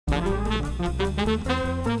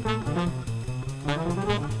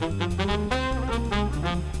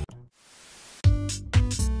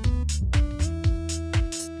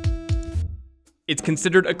It's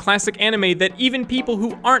considered a classic anime that even people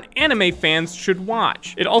who aren't anime fans should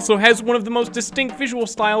watch. It also has one of the most distinct visual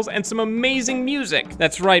styles and some amazing music.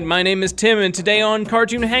 That's right, my name is Tim, and today on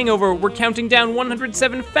Cartoon Hangover, we're counting down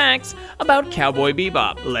 107 facts about Cowboy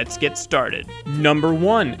Bebop. Let's get started. Number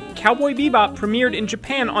 1. Cowboy Bebop premiered in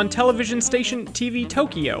Japan on television station TV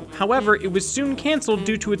Tokyo. However, it was soon canceled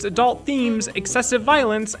due to its adult themes, excessive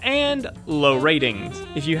violence, and low ratings.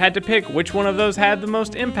 If you had to pick which one of those had the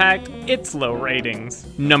most impact, it's low ratings.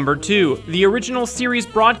 Number 2. The original series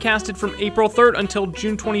broadcasted from April 3rd until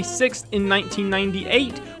June 26th in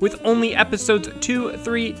 1998, with only episodes 2,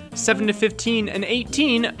 3, 7 to 15, and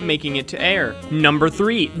 18 making it to air. Number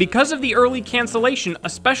 3. Because of the early cancellation, a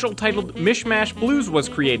special titled Mishmash Blues was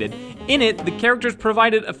created. In it, the characters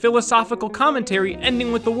provided a philosophical commentary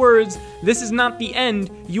ending with the words, "This is not the end,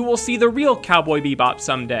 you will see the real Cowboy Bebop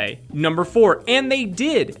someday." Number 4. And they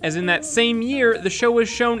did, as in that same year, the show was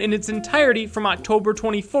shown in its entirety from October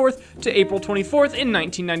 24th to April 24th in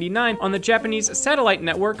 1999 on the Japanese satellite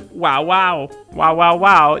network Wow Wow. Wow Wow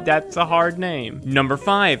Wow, that's a hard name. Number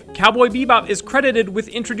 5. Cowboy Bebop is credited with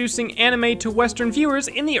introducing anime to Western viewers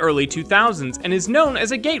in the early 2000s and is known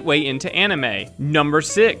as a gateway into anime. Number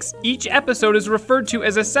 6. Each episode is referred to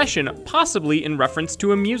as a session, possibly in reference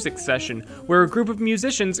to a music session, where a group of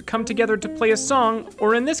musicians come together to play a song,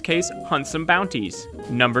 or in this case, hunt some bounties.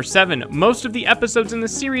 Number 7. Most of the episodes in the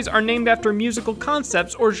series are named after musical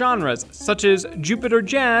concepts or genres, such as Jupiter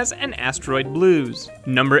Jazz and Asteroid Blues.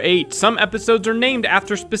 Number 8. Some episodes are named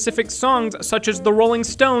after specific songs, such as The Rolling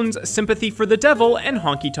Stones' Sympathy for the Devil and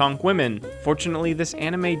Honky Tonk Women. Fortunately, this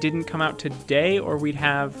anime didn't come out today, or we'd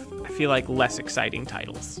have, I feel like, less exciting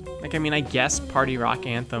titles. I guess Party Rock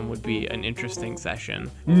Anthem would be an interesting session.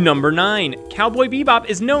 Number 9. Cowboy Bebop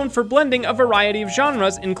is known for blending a variety of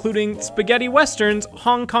genres, including spaghetti westerns,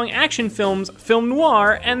 Hong Kong action films, film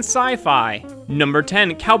noir, and sci-fi. Number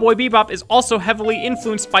 10. Cowboy Bebop is also heavily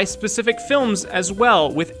influenced by specific films as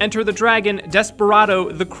well, with Enter the Dragon, Desperado,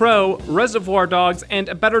 The Crow, Reservoir Dogs, and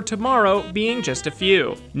A Better Tomorrow being just a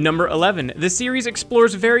few. Number 11. The series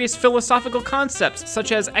explores various philosophical concepts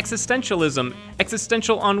such as existentialism,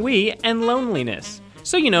 existential ennui, and loneliness.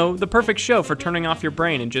 So, you know, the perfect show for turning off your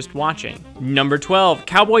brain and just watching. Number 12.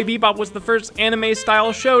 Cowboy Bebop was the first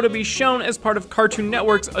anime-style show to be shown as part of Cartoon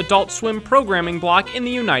Network's Adult Swim programming block in the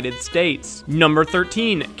United States. Number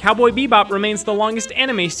 13. Cowboy Bebop remains the longest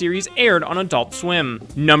anime series aired on Adult Swim.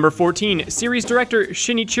 Number 14. Series director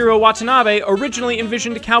Shinichiro Watanabe originally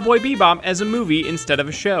envisioned Cowboy Bebop as a movie instead of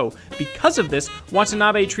a show. Because of this,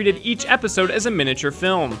 Watanabe treated each episode as a miniature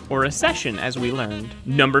film, or a session as we learned.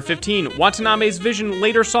 Number 15. Watanabe's vision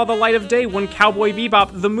later saw the light of day when Cowboy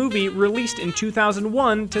Bebop the movie released in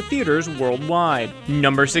 2001 to theaters worldwide.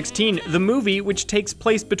 Number 16. The movie, which takes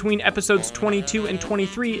place between episodes 22 and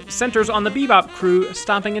 23, centers on the Bebop crew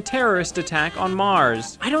stopping a terrorist attack on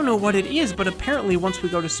Mars. I don't know what it is, but apparently once we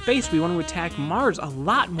go to space we want to attack Mars a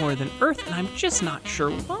lot more than Earth, and I'm just not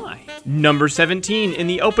sure why. Number 17. In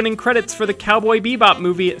the opening credits for the Cowboy Bebop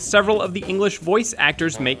movie, several of the English voice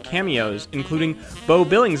actors make cameos, including Bo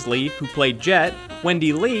Billingsley, who played Jet,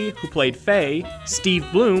 Wendy Lee, who played Faye, Steve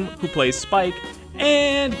Bloom, who plays Spike,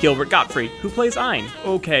 and Gilbert Gottfried, who plays Ein.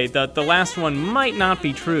 Okay, the last one might not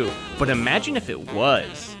be true, but imagine if it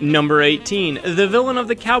was. Number 18. The villain of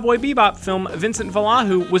the Cowboy Bebop film, Vincent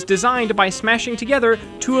Vallejo, was designed by smashing together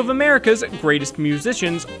two of America's greatest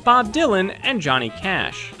musicians, Bob Dylan and Johnny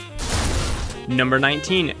Cash. Number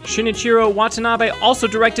 19. Shinichiro Watanabe also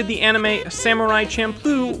directed the anime Samurai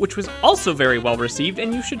Champloo, which was also very well received,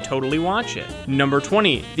 and you should totally watch it. Number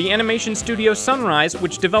 20. The animation studio Sunrise,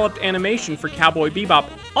 which developed animation for Cowboy Bebop,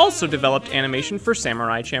 also developed animation for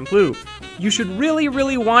Samurai Champloo. You should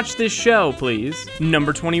really watch this show, please.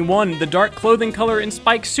 Number 21. The dark clothing color in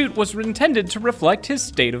Spike's suit was intended to reflect his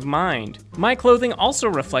state of mind. My clothing also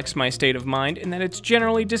reflects my state of mind in that it's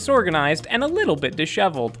generally disorganized and a little bit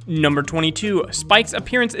disheveled. Number 22. Spike's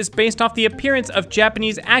appearance is based off the appearance of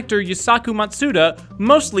Japanese actor Yusaku Matsuda,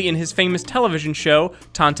 mostly in his famous television show,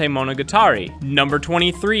 Tante Monogatari. Number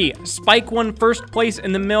 23. Spike won first place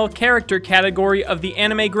in the male character category of the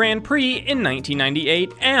Anime Grand Prix in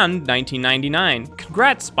 1998 and 1999.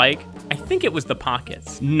 Congrats, Spike. I think it was the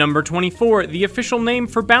Pockets. Number 24. The official name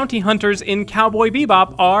for bounty hunters in Cowboy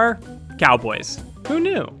Bebop are cowboys. Who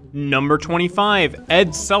knew? Number 25,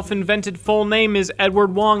 Ed's self-invented full name is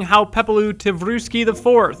Edward Wong Haupepelu Tvrusky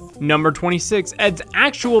IV. Number 26, Ed's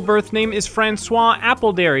actual birth name is Francois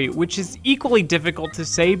Appleberry, which is equally difficult to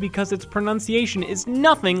say because its pronunciation is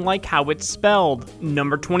nothing like how it's spelled.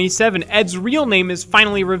 Number 27, Ed's real name is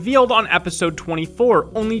finally revealed on episode 24,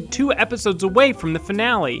 only 2 episodes away from the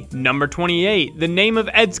finale. Number 28, the name of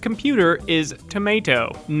Ed's computer is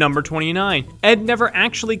Tomato. Number 29, Ed never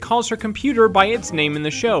actually calls her computer by its name in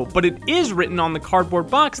the show, but it is written on the cardboard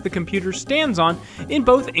box the computer stands on in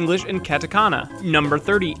both English and katakana. Number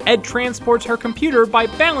 30, Ed transports her computer by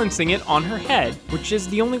balancing it on her head, which is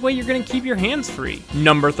the only way you're gonna keep your hands free.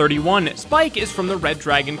 Number 31, Spike is from the Red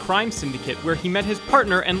Dragon Crime Syndicate, where he met his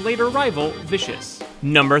partner and later rival, Vicious.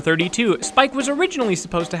 Number 32, Spike was originally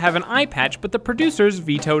supposed to have an eye patch, but the producers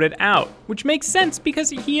vetoed it out, which makes sense because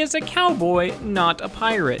he is a cowboy, not a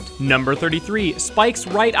pirate. Number 33, Spike's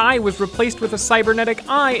right eye was replaced with a cybernetic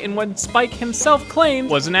eye in what Spike himself claimed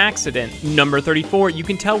was an accident. Number 34, you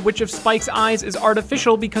can tell which of Spike's eyes is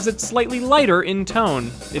artificial because it's slightly lighter in tone.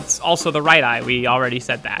 It's also the right eye, we already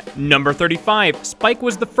said that. Number 35, Spike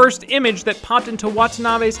was the first image that popped into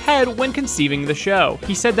Watanabe's head when conceiving the show.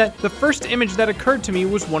 He said that the first image that occurred to me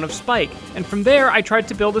was one of Spike, and from there I tried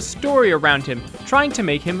to build a story around him, trying to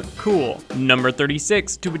make him cool. Number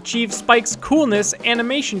 36, to achieve Spike's coolness,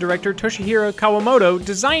 animation director Toshihiro Kawamoto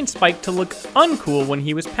designed Spike to look uncool when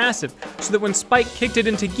he was passive, so that when Spike kicked it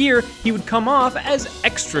into gear, he would come off as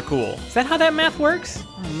extra cool. Is that how that math works?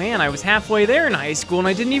 Oh man, I was halfway there in high school and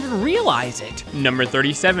I didn't even realize it. Number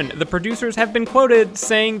 37, the producers have been quoted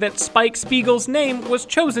saying that Spike Spiegel's name was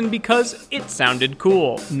chosen because it sounded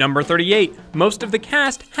cool. Number 38, most of the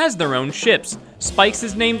cast has their own ships. Spike's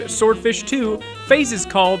is named Swordfish 2, FaZe is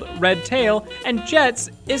called Red Tail, and Jet's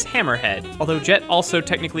is Hammerhead. Although Jet also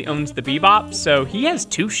technically owns the Bebop, so he has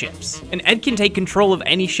 2 ships. And Ed can take control of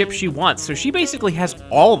any ship she wants, so she basically has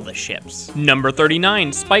all the ships. Number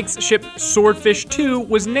 39, Spike's ship Swordfish 2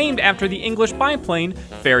 was named after the English biplane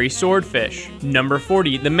Fairy Swordfish. Number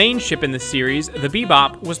 40, the main ship in the series, the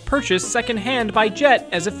Bebop, was purchased secondhand by Jet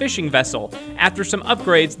as a fishing vessel. After some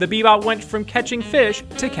upgrades, the Bebop went from catching fish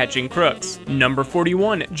to catching crooks. Number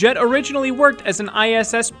 41, Jet originally worked as an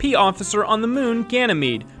ISSP officer on the moon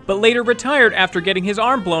Ganymede, but later retired after getting his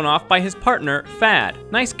arm blown off by his partner, Fad.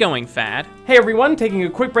 Nice going, Fad. Hey everyone, taking a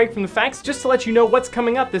quick break from the facts just to let you know what's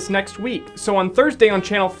coming up this next week. So on Thursday on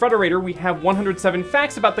channel Frederator, we have 107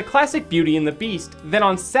 facts about the classic Beauty and the Beast. Then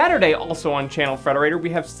on Saturday, also on channel Frederator, we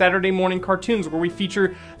have Saturday morning cartoons where we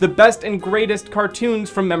feature the best and greatest cartoons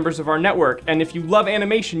from members of our network. And if you love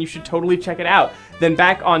animation, you should totally check it out. Then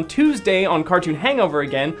back on Tuesday on Cartoon Hangover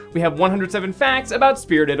again, we have 107 facts about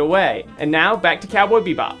Spirited Away. And now back to Cowboy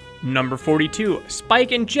Bebop. Number 42,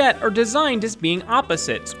 Spike and Jet are designed as being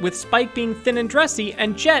opposites, with Spike being thin and dressy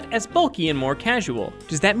and Jet as bulky and more casual.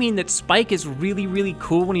 Does that mean that Spike is really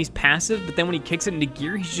cool when he's passive, but then when he kicks it into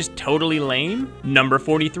gear, he's just totally lame? Number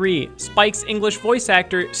 43, Spike's English voice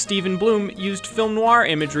actor, Stephen Bloom, used film noir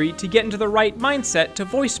imagery to get into the right mindset to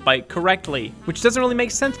voice Spike correctly, which doesn't really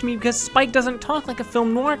make sense to me because Spike doesn't talk like a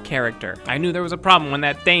film noir character. I knew there was a problem when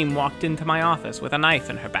that dame walked into my office with a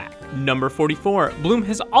knife in her back. Number 44, Bloom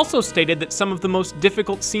has also stated that some of the most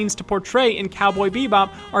difficult scenes to portray in Cowboy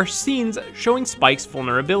Bebop are scenes showing Spike's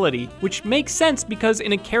vulnerability, which makes sense because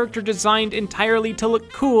in a character designed entirely to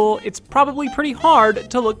look cool, it's probably pretty hard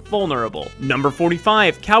to look vulnerable. Number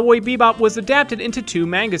 45, Cowboy Bebop was adapted into 2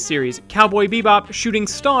 manga series, Cowboy Bebop Shooting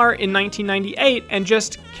Star in 1998 and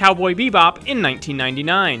just Cowboy Bebop in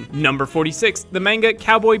 1999. Number 46, the manga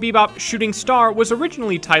Cowboy Bebop Shooting Star was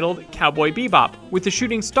originally titled Cowboy Bebop, with the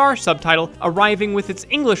Shooting Star subtitle arriving with its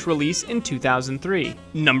English release in 2003.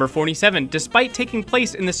 Number 47, despite taking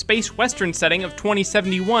place in the space western setting of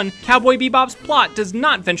 2071, Cowboy Bebop's plot does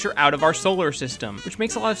not venture out of our solar system, which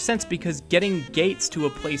makes a lot of sense because getting gates to a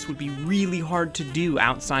place would be really hard to do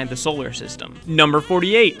outside the solar system. Number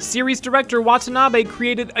 48, series director Watanabe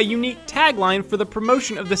created a unique tagline for the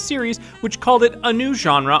promotion of the series, which called it a new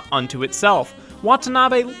genre unto itself.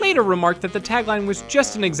 Watanabe later remarked that the tagline was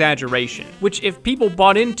just an exaggeration, which if people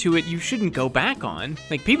bought into it, you shouldn't go back on.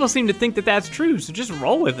 Like, people seem to think that that's true, so just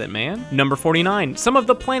roll with it, man. Number 49, some of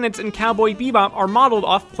the planets in Cowboy Bebop are modeled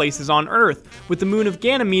off places on Earth, with the moon of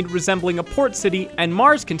Ganymede resembling a port city and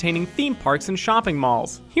Mars containing theme parks and shopping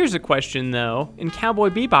malls. Here's a question though, in Cowboy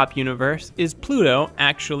Bebop universe, is Pluto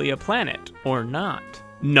actually a planet or not?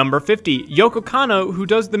 Number 50, Yoko Kanno, who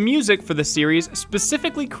does the music for the series,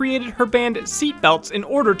 specifically created her band Seatbelts in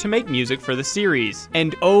order to make music for the series.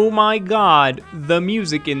 And oh my god, the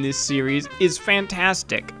music in this series is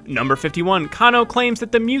fantastic. Number 51, Kanno claims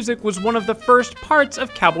that the music was one of the first parts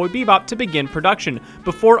of Cowboy Bebop to begin production,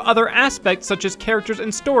 before other aspects such as characters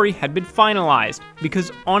and story had been finalized.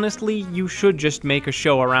 Because honestly, you should just make a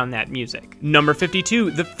show around that music. Number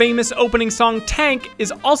 52, the famous opening song Tank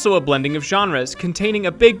is also a blending of genres, containing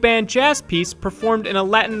a big band jazz piece performed in a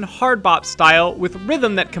Latin hard bop style with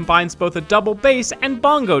rhythm that combines both a double bass and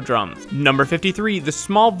bongo drums. Number 53, the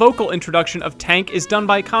small vocal introduction of Tank is done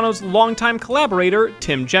by Kanno's longtime collaborator,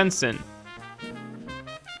 Tim Jensen.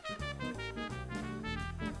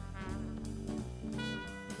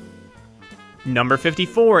 Number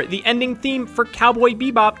 54, the ending theme for Cowboy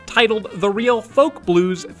Bebop, titled The Real Folk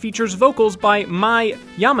Blues, features vocals by Mai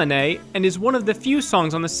Yamane and is one of the few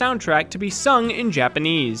songs on the soundtrack to be sung in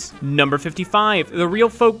Japanese. Number 55, The Real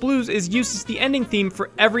Folk Blues is used as the ending theme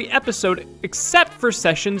for every episode except for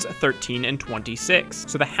sessions 13 and 26,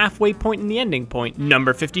 so the halfway point and the ending point.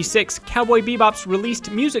 Number 56, Cowboy Bebop's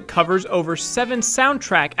released music covers over 7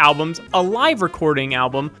 soundtrack albums, a live recording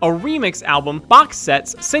album, a remix album, box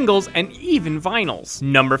sets, singles, and even vinyls.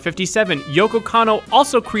 Number 57, Yoko Kanno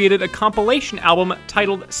also created a compilation album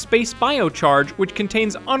titled Space Biocharge, which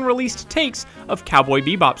contains unreleased takes of Cowboy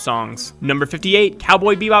Bebop songs. Number 58,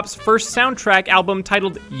 Cowboy Bebop's first soundtrack album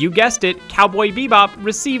titled, you guessed it, Cowboy Bebop,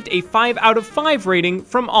 received a 5 out of 5 rating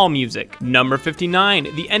from AllMusic. Number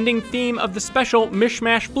 59, the ending theme of the special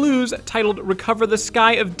Mishmash Blues titled Recover the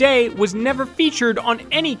Sky of Day was never featured on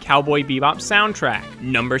any Cowboy Bebop soundtrack.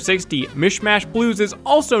 Number 60, Mishmash Blues is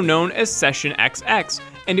also known as Session XX,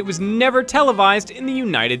 and it was never televised in the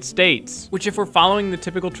United States. Which, if we're following the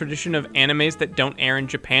typical tradition of animes that don't air in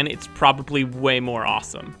Japan, it's probably way more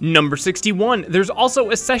awesome. Number 61, there's also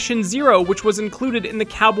a Session 0, which was included in the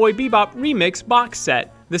Cowboy Bebop Remix box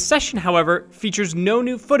set. The session, however, features no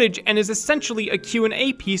new footage and is essentially a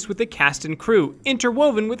Q&A piece with the cast and crew,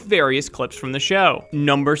 interwoven with various clips from the show.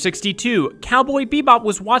 Number 62, Cowboy Bebop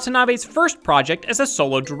was Watanabe's first project as a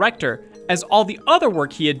solo director, as all the other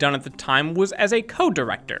work he had done at the time was as a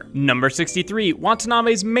co-director. Number 63,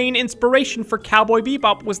 Watanabe's main inspiration for Cowboy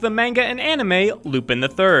Bebop was the manga and anime Lupin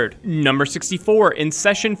III. Number 64, in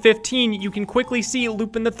Session 15, you can quickly see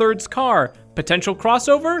Lupin III's car. Potential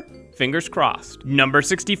crossover? Fingers crossed. Number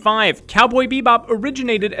 65, Cowboy Bebop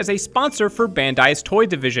originated as a sponsor for Bandai's toy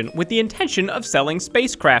division with the intention of selling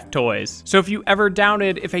spacecraft toys. So if you ever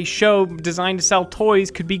doubted if a show designed to sell toys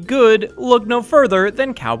could be good, look no further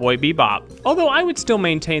than Cowboy Bebop. Although I would still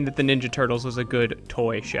maintain that the Ninja Turtles was a good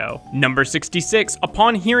toy show. Number 66,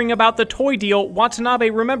 upon hearing about the toy deal, Watanabe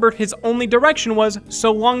remembered his only direction was,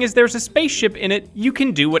 so long as there's a spaceship in it, you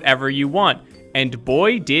can do whatever you want. And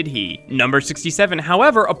boy did he. Number 67,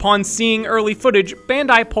 however, upon seeing early footage,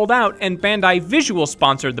 Bandai pulled out and Bandai Visual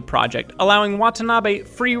sponsored the project, allowing Watanabe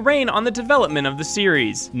free reign on the development of the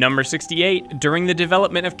series. Number 68, during the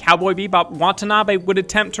development of Cowboy Bebop, Watanabe would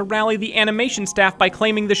attempt to rally the animation staff by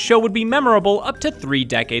claiming the show would be memorable up to 3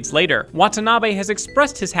 decades later. Watanabe has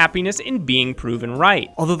expressed his happiness in being proven right.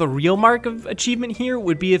 Although the real mark of achievement here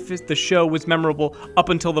would be if the show was memorable up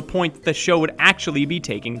until the point that the show would actually be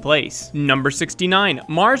taking place. Number 69,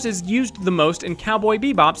 Mars is used the most in Cowboy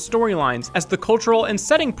Bebop's storylines, as the cultural and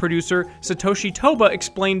setting producer Satoshi Toba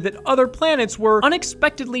explained that other planets were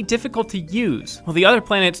unexpectedly difficult to use. Well, the other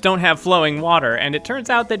planets don't have flowing water, and it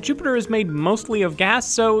turns out that Jupiter is made mostly of gas,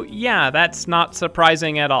 so yeah, that's not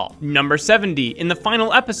surprising at all. Number 70, in the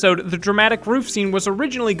final episode, the dramatic roof scene was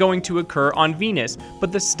originally going to occur on Venus,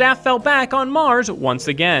 but the staff fell back on Mars once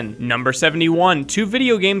again. Number 71, 2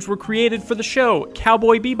 video games were created for the show,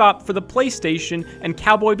 Cowboy Bebop for the PlayStation and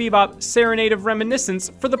Cowboy Bebop Serenade of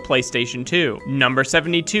Reminiscence for the PlayStation 2. Number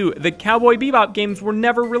 72, the Cowboy Bebop games were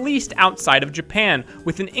never released outside of Japan,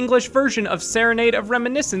 with an English version of Serenade of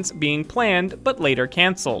Reminiscence being planned but later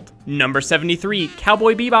cancelled. Number 73,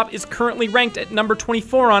 Cowboy Bebop is currently ranked at number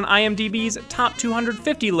 24 on IMDb's top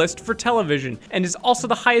 250 list for television, and is also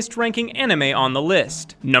the highest ranking anime on the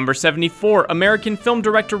list. Number 74, American film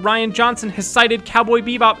director Rian Johnson has cited Cowboy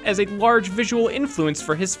Bebop as a large visual influence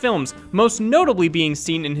for his films, most notably being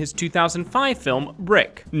seen in his 2005 film,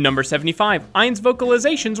 Brick. Number 75, Ain's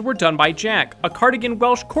vocalizations were done by Jack, a cardigan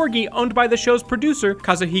Welsh corgi owned by the show's producer,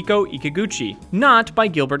 Kazuhiko Ikeguchi, not by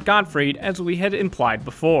Gilbert Gottfried, as we had implied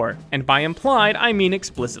before. And by implied, I mean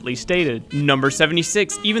explicitly stated. Number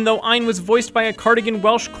 76, even though Ain was voiced by a cardigan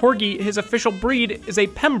Welsh corgi, his official breed is a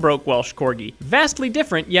Pembroke Welsh corgi. Vastly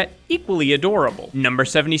different, yet equally adorable. Number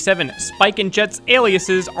 77, Spike and Jet's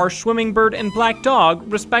aliases are Swimming Bird and Black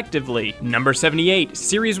Dog, respectively. Number 78,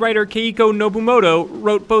 series writer Keiko Nobumoto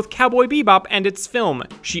wrote both Cowboy Bebop and its film.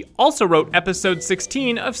 She also wrote episode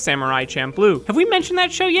 16 of Samurai Champloo. Have we mentioned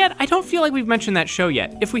that show yet? I don't feel like we've mentioned that show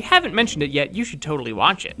yet. If we haven't mentioned it yet, you should totally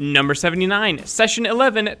watch it. Number 79, Session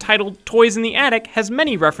 11, titled Toys in the Attic, has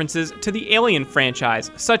many references to the Alien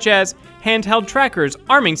franchise, such as handheld trackers,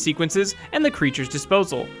 arming sequences, and the creature's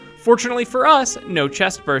disposal. Fortunately for us, no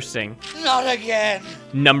chest bursting. Not again!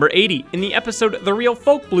 Number 80, in the episode The Real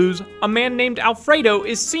Folk Blues, a man named Alfredo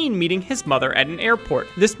is seen meeting his mother at an airport.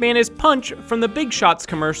 This man is Punch from the Big Shots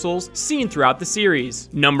commercials seen throughout the series.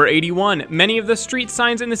 Number 81, many of the street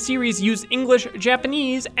signs in the series use English,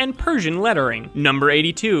 Japanese, and Persian lettering. Number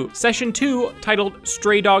 82, Session 2, titled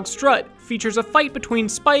Stray Dog Strut, features a fight between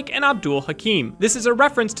Spike and Abdul Hakim. This is a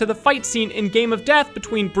reference to the fight scene in Game of Death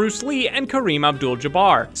between Bruce Lee and Kareem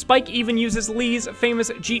Abdul-Jabbar. Spike even uses Lee's famous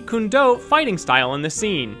Jeet Kune Do fighting style in the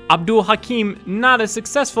scene. Abdul Hakim not as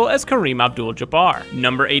successful as Kareem Abdul-Jabbar.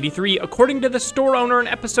 Number 83, according to the store owner in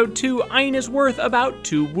episode 2, Ayn is worth about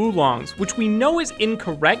 2 woolongs, which we know is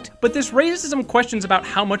incorrect, but this raises some questions about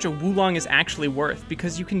how much a woolong is actually worth,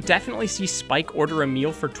 because you can definitely see Spike order a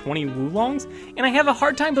meal for 20 woolongs, and I have a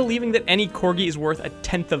hard time believing that any corgi is worth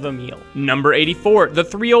 1/10 of a meal. Number 84, the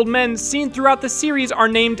 3 old men seen throughout the series are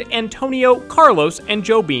named Antonio, Carlos, and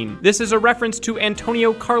Jobim. This is a reference to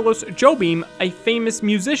Antonio Carlos Jobim, a famous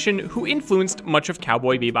musician who influenced much of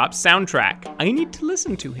Cowboy Bebop's soundtrack. I need to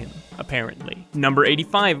listen to him, apparently. Number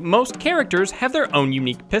 85, most characters have their own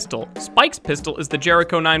unique pistol. Spike's pistol is the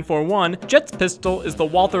Jericho 941, Jet's pistol is the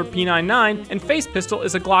Walther P99, and Faye's pistol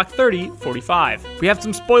is a Glock 30-45. We have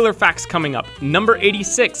some spoiler facts coming up. Number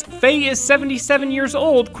 86, Faye is 77 years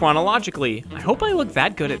old chronologically. I hope I look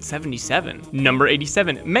that good at 77. Number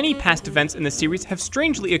 87, many past events in the series have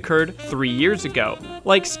strangely occurred 3 years ago,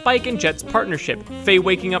 like Spike and Jet's partnership, Faye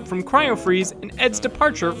waking up from cryo-freeze, and Ed's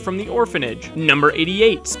departure from the orphanage. Number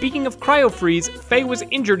 88, speaking of cryo-freeze, Faye was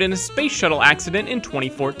injured in a space shuttle accident in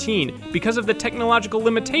 2014. Because of the technological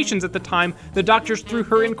limitations at the time, the doctors threw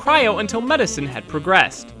her in cryo until medicine had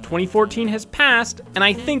progressed. 2014 has passed, and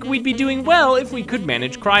I think we'd be doing well if we could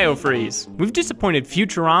manage cryo-freeze. We've disappointed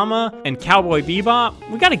Futurama and Cowboy Bebop.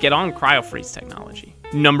 We gotta get on cryo-freeze technology.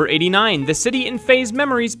 Number 89, the city in Faye's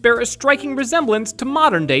memories bear a striking resemblance to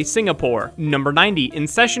modern-day Singapore. Number 90, in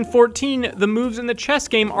Session 14, the moves in the chess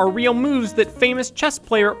game are real moves that famous chess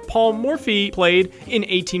player Paul Morphy played in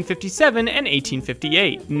 1857 and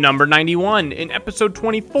 1858. Number 91, in episode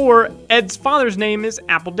 24, Ed's father's name is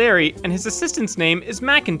Appleberry, and his assistant's name is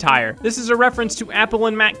McIntyre. This is a reference to Apple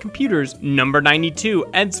and Mac computers. Number 92,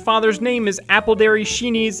 Ed's father's name is Appleberry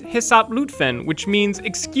Shini's Hesap Lütfen, which means,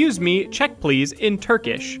 excuse me, check please, in Turkish.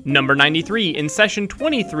 Number 93, in Session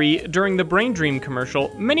 23, during the Brain Dream commercial,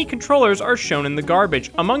 many controllers are shown in the garbage.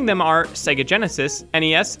 Among them are Sega Genesis,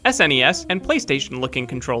 NES, SNES, and PlayStation-looking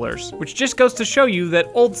controllers, which just goes to show you that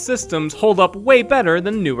old systems hold up way better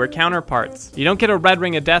than newer counterparts. You don't get a red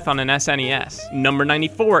ring of death on an SNES. Number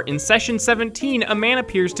 94, in Session 17, a man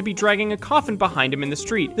appears to be dragging a coffin behind him in the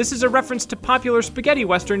street. This is a reference to popular spaghetti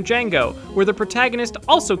western Django, where the protagonist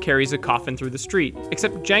also carries a coffin through the street,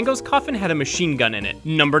 except Django's coffin had a machine gun in it.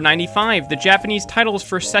 Number 95, the Japanese titles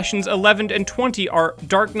for Sessions 11 and 20 are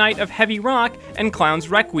Dark Knight of Heavy Rock and Clown's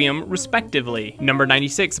Requiem, respectively. Number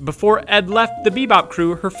 96, before Ed left the Bebop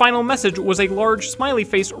crew, her final message was a large smiley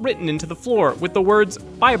face written into the floor with the words,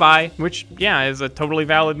 bye-bye, which, yeah, is a totally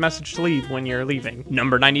valid message to leave when you're leaving.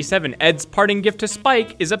 Number 97, Ed's parting gift to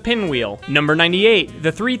Spike is a pinwheel. Number 98,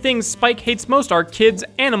 the 3 things Spike hates most are kids,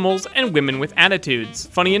 animals, and women with attitudes.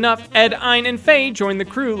 Funny enough, Ed, Ayn, and Faye join the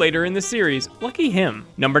crew later in the series. Lucky him.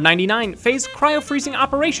 Number 99, Faye's cryo-freezing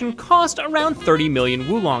operation cost around 30 million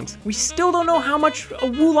woolongs. We still don't know how much a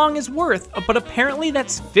woolong is worth, but apparently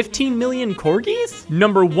that's 15 million corgis?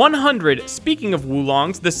 Number 100, speaking of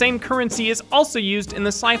woolongs, the same currency is also used in the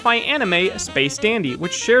sci-fi anime Space Dandy,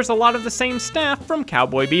 which shares a lot of the same staff from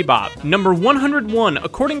Cowboy Bebop. Number 101,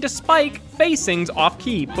 according to Spike, Faye sings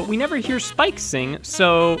off-key, but we never hear Spike sing,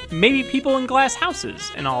 so maybe people in glass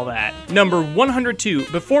houses and all that. Number 102,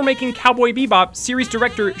 before making Cowboy Bebop, series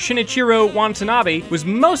director Shinichiro Watanabe was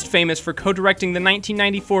most famous for co-directing the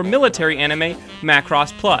 1994 military anime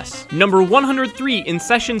Macross Plus. Number 103, in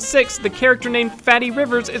Session 6, the character named Fatty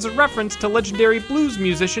Rivers is a reference to legendary blues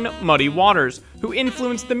musician Muddy Waters, who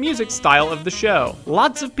influenced the music style of the show.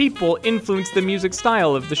 Lots of people influenced the music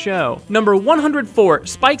style of the show. Number 104,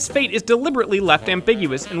 Spike's fate is deliberately left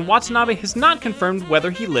ambiguous, and Watanabe has not confirmed whether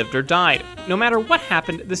he lived or died. No matter what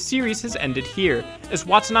happened, the series has ended here, as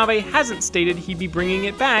Watanabe hasn't stated he he'd be bringing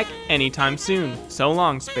it back anytime soon. So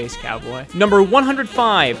long, Space Cowboy. Number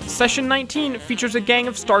 105, Session 19 features a gang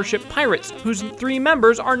of Starship pirates, whose 3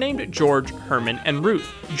 members are named George, Herman, and Ruth.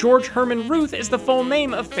 George Herman Ruth is the full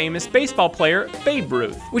name of famous baseball player Babe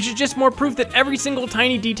Ruth, which is just more proof that every single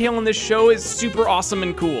tiny detail in this show is super awesome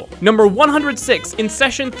and cool. Number 106, in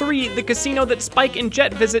Session 3, the casino that Spike and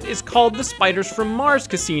Jet visit is called the Spiders from Mars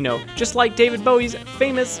Casino, just like David Bowie's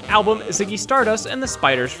famous album Ziggy Stardust and the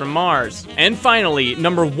Spiders from Mars. And finally,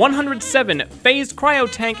 number 107, Faye's Cryo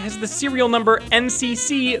Tank has the serial number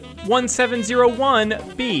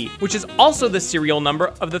NCC-1701B, which is also the serial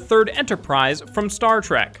number of the 3rd Enterprise from Star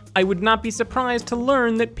Trek. I would not be surprised to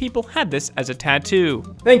learn that people had this as a tattoo.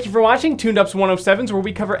 Thank you for watching Tuned Up's 107s, where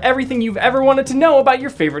we cover everything you've ever wanted to know about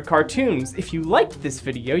your favorite cartoons. If you liked this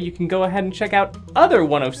video, you can go ahead and check out other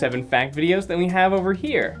 107 fact videos that we have over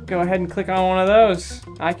here. Go ahead and click on one of those.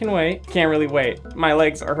 I can wait. Can't really wait. My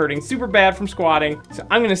legs are hurting super bad from squatting, so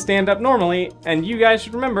I'm gonna stand up normally, and you guys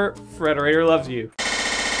should remember, Frederator loves you.